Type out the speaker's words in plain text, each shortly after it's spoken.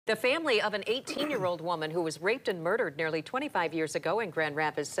The family of an 18-year-old woman who was raped and murdered nearly 25 years ago in Grand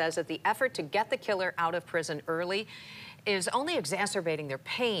Rapids says that the effort to get the killer out of prison early is only exacerbating their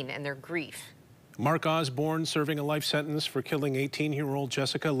pain and their grief. Mark Osborne serving a life sentence for killing 18-year-old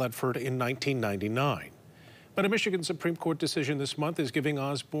Jessica Ledford in 1999. But a Michigan Supreme Court decision this month is giving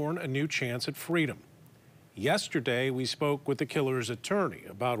Osborne a new chance at freedom. Yesterday, we spoke with the killer's attorney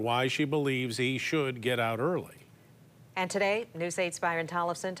about why she believes he should get out early. And today, News 8's Byron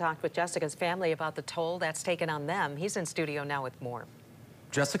Tollefson talked with Jessica's family about the toll that's taken on them. He's in studio now with more.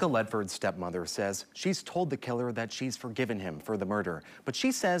 Jessica Ledford's stepmother says she's told the killer that she's forgiven him for the murder, but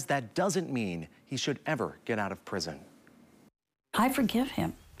she says that doesn't mean he should ever get out of prison. I forgive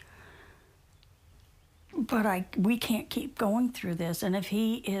him, but we can't keep going through this. And if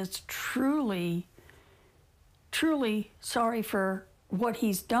he is truly sorry for what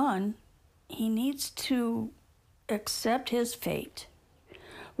he's done, he needs to accept his fate.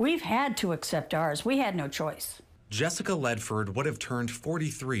 We've had to accept ours. We had no choice. Jessica Ledford would have turned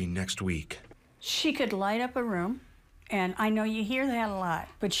 43 next week. She could light up a room, and I know you hear that a lot,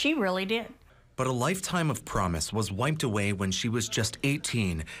 but she really did. But a lifetime of promise was wiped away when she was just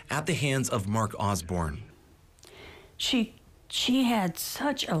 18 at the hands of Mark Osborne. She had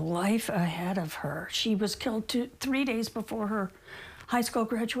such a life ahead of her. She was killed 3 days before her high school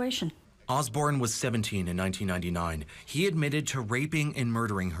graduation. Osborne was 17 in 1999. He admitted to raping and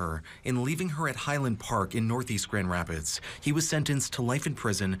murdering her and leaving her at Highland Park in Northeast Grand Rapids. He was sentenced to life in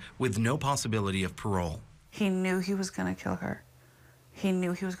prison with no possibility of parole. He knew he was going to kill her. He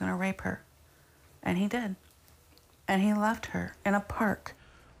knew he was going to rape her. And he did. And he left her in a park.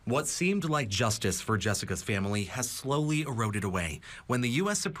 What seemed like justice for Jessica's family has slowly eroded away when the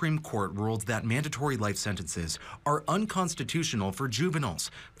U.S. Supreme Court ruled that mandatory life sentences are unconstitutional for juveniles,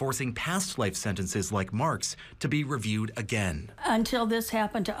 forcing past life sentences like Mark's to be reviewed again. Until this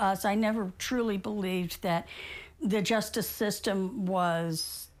happened to us, I never truly believed that the justice system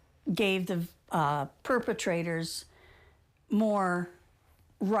gave the perpetrators more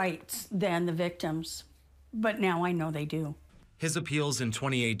rights than the victims, but now I know they do. His appeals in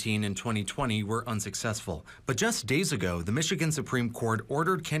 2018 and 2020 were unsuccessful. But just days ago, the Michigan Supreme Court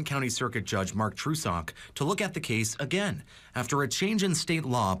ordered Kent County Circuit Judge Mark Trusock to look at the case again, after a change in state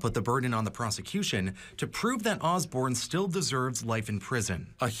law put the burden on the prosecution to prove that Osborne still deserves life in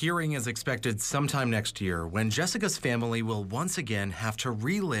prison. A hearing is expected sometime next year when Jessica's family will once again have to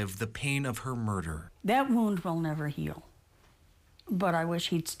relive the pain of her murder. That wound will never heal, but I wish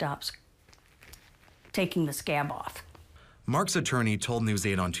he'd stop taking the scab off. Mark's attorney told News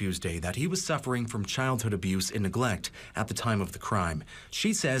 8 on Tuesday that he was suffering from childhood abuse and neglect at the time of the crime.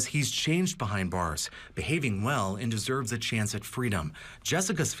 She says he's changed behind bars, behaving well, and deserves a chance at freedom.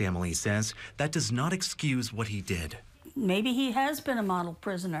 Jessica's family says that does not excuse what he did. Maybe he has been a model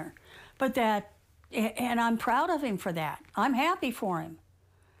prisoner, and I'm proud of him for that. I'm happy for him.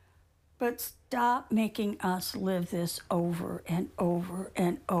 But stop making us live this over and over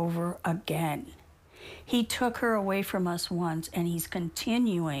and over again. He took her away from us once, and he's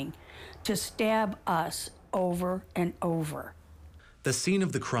continuing to stab us over and over. The scene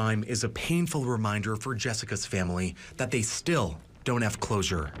of the crime is a painful reminder for Jessica's family that they still don't have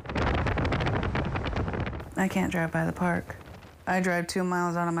closure. I can't drive by the park. I drive 2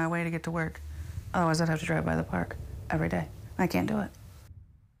 miles out of my way to get to work. Otherwise, I'd have to drive by the park every day. I can't do it.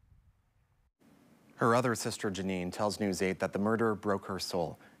 Her other sister, Janine, tells News 8 that the murder broke her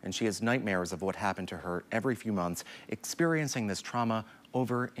soul, and she has nightmares of what happened to her every few months, experiencing this trauma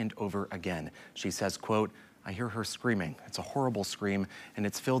over and over again. She says, quote, "I hear her screaming. It's a horrible scream, and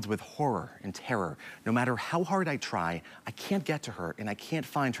it's filled with horror and terror. No matter how hard I try, I can't get to her, and I can't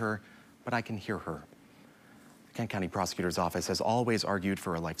find her, but I can hear her." The Kent County Prosecutor's Office has always argued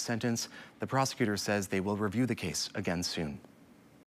for a life sentence. The prosecutor says they will review the case again soon.